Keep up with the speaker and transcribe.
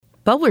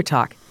Bubbler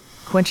Talk,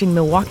 quenching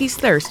Milwaukee's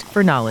thirst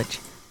for knowledge.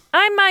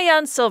 I'm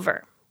Maayan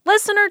Silver.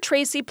 Listener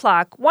Tracy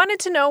Plock wanted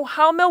to know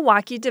how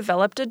Milwaukee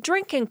developed a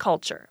drinking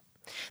culture.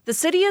 The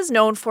city is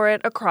known for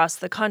it across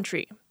the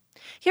country.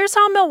 Here's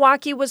how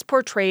Milwaukee was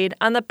portrayed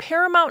on the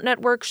Paramount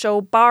Network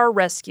show Bar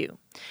Rescue,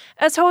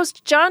 as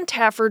host John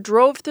Taffer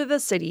drove through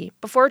the city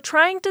before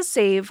trying to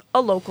save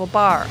a local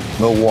bar.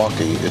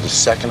 Milwaukee is the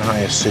second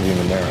highest city in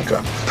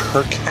America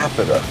per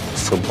capita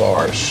for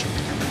bars.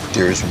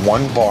 There's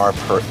one bar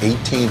per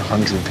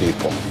 1,800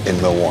 people in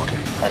Milwaukee.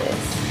 That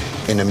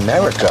is. In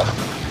America,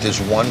 there's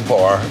one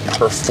bar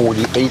per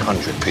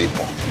 4,800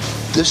 people.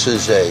 This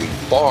is a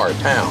bar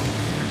town.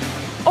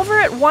 Over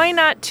at Why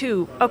Not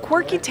 2, a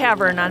quirky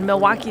tavern on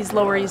Milwaukee's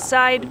Lower East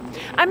Side,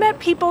 I met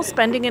people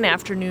spending an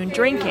afternoon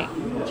drinking.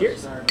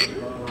 Cheers.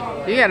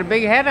 You got a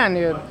big head on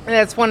you.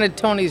 That's one of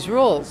Tony's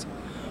rules.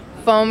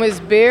 Foam is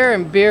beer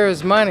and beer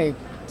is money.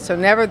 So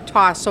never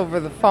toss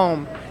over the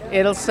foam.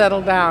 It'll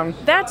settle down.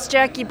 That's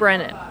Jackie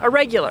Brennan, a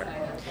regular.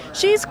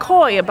 She's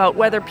coy about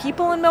whether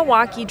people in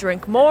Milwaukee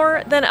drink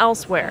more than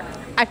elsewhere.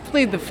 I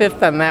plead the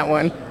fifth on that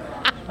one.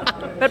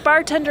 But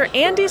bartender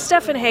Andy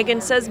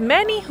Steffenhagen says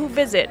many who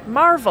visit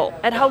marvel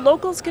at how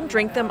locals can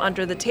drink them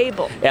under the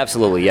table.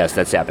 Absolutely, yes,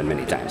 that's happened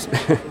many times.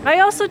 I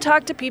also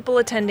talked to people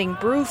attending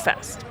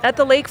Brewfest at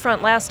the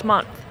lakefront last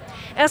month,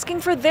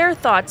 asking for their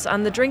thoughts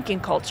on the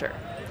drinking culture.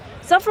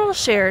 Several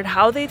shared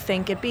how they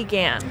think it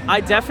began.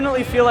 I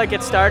definitely feel like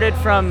it started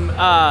from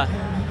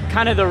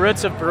kind of the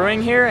roots of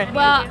brewing here.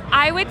 Well,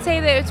 I would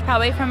say that it's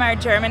probably from our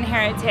German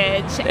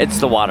heritage. It's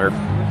the water.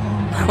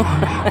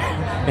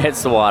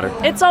 It's the water.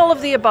 It's all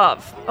of the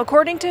above,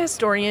 according to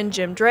historian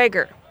Jim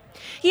Drager.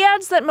 He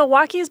adds that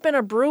Milwaukee's been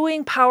a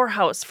brewing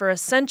powerhouse for a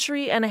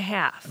century and a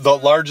half. The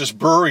largest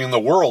brewery in the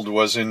world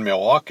was in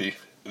Milwaukee.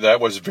 That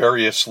was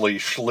variously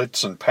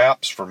Schlitz and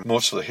Pabst for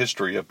most of the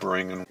history of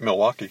brewing in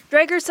Milwaukee.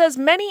 Drager says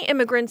many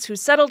immigrants who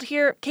settled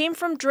here came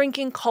from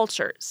drinking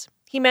cultures.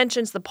 He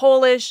mentions the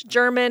Polish,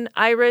 German,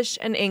 Irish,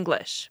 and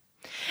English.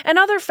 And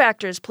other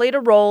factors played a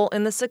role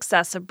in the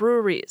success of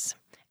breweries: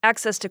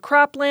 access to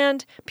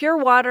cropland, pure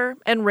water,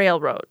 and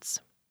railroads.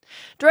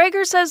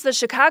 Drager says the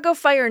Chicago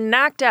fire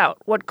knocked out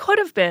what could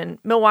have been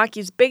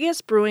Milwaukee's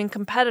biggest brewing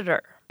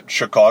competitor.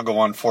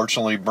 Chicago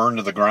unfortunately burned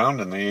to the ground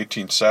in the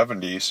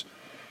 1870s,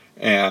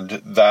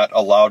 and that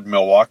allowed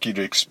Milwaukee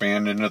to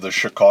expand into the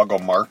Chicago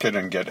market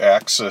and get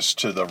access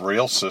to the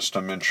rail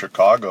system in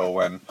Chicago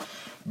and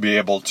be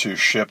able to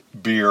ship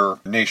beer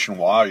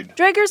nationwide.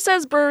 Drager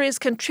says breweries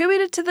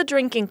contributed to the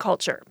drinking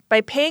culture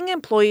by paying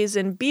employees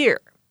in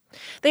beer.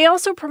 They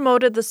also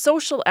promoted the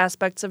social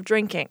aspects of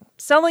drinking,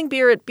 selling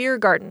beer at beer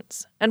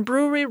gardens and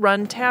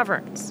brewery-run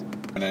taverns.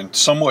 And in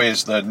some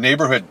ways, the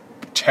neighborhood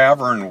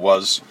tavern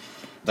was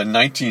the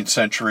 19th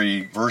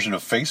century version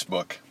of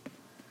Facebook.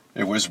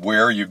 It was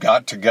where you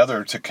got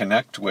together to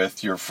connect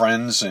with your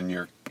friends and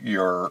your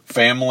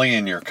family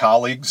and your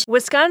colleagues.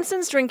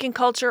 Wisconsin's drinking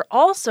culture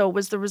also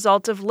was the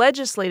result of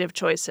legislative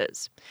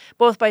choices,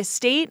 both by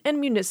state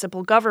and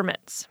municipal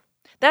governments.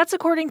 That's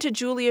according to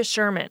Julia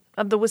Sherman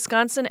of the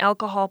Wisconsin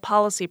Alcohol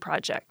Policy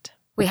Project.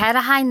 We had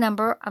a high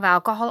number of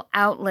alcohol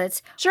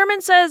outlets.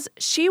 Sherman says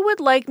she would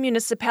like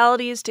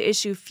municipalities to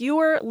issue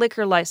fewer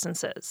liquor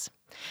licenses.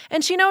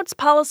 And she notes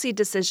policy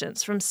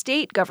decisions from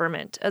state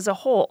government as a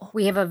whole.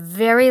 We have a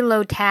very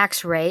low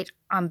tax rate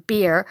on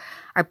beer.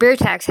 Our beer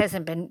tax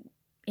hasn't been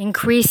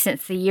increased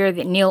since the year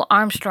that Neil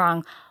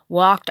Armstrong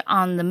walked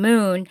on the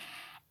moon.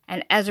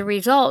 And as a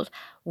result,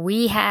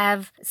 we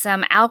have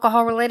some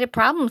alcohol-related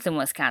problems in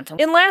Wisconsin.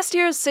 In last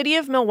year's City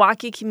of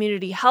Milwaukee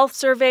Community Health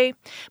Survey,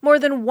 more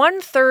than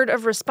 1/3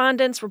 of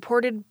respondents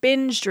reported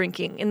binge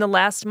drinking in the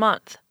last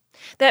month.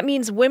 That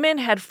means women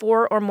had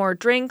 4 or more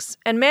drinks,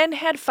 and men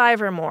had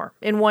 5 or more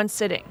in one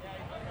sitting.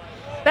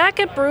 Back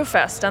at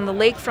Brewfest on the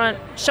lakefront,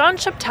 Sean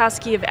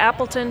Sheptoski of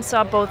Appleton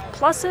saw both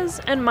pluses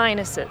and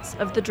minuses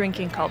of the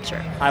drinking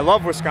culture. I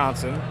love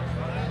Wisconsin.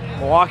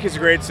 Milwaukee's a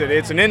great city.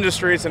 It's an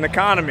industry, it's an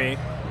economy.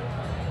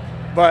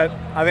 But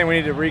I think we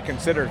need to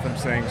reconsider some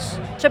things.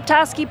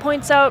 Sheptoski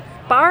points out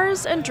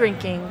bars and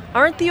drinking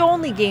aren't the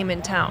only game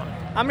in town.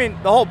 I mean,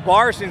 the whole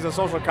bar scene's a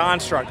social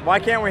construct. Why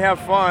can't we have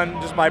fun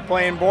just by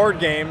playing board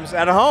games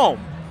at home?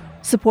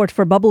 Support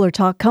for Bubbler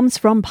Talk comes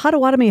from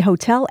Potawatomi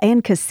Hotel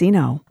and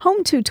Casino,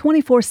 home to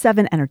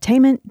 24/7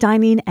 entertainment,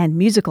 dining, and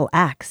musical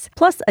acts,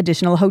 plus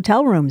additional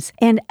hotel rooms,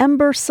 and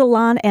Ember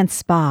Salon and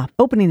Spa,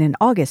 opening in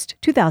August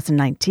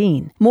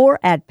 2019. More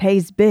at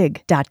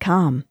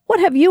paysbig.com. What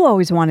have you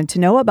always wanted to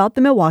know about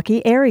the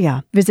Milwaukee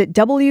area? Visit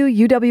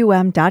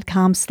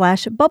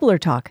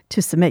wuwm.com/bubblertalk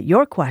to submit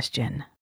your question.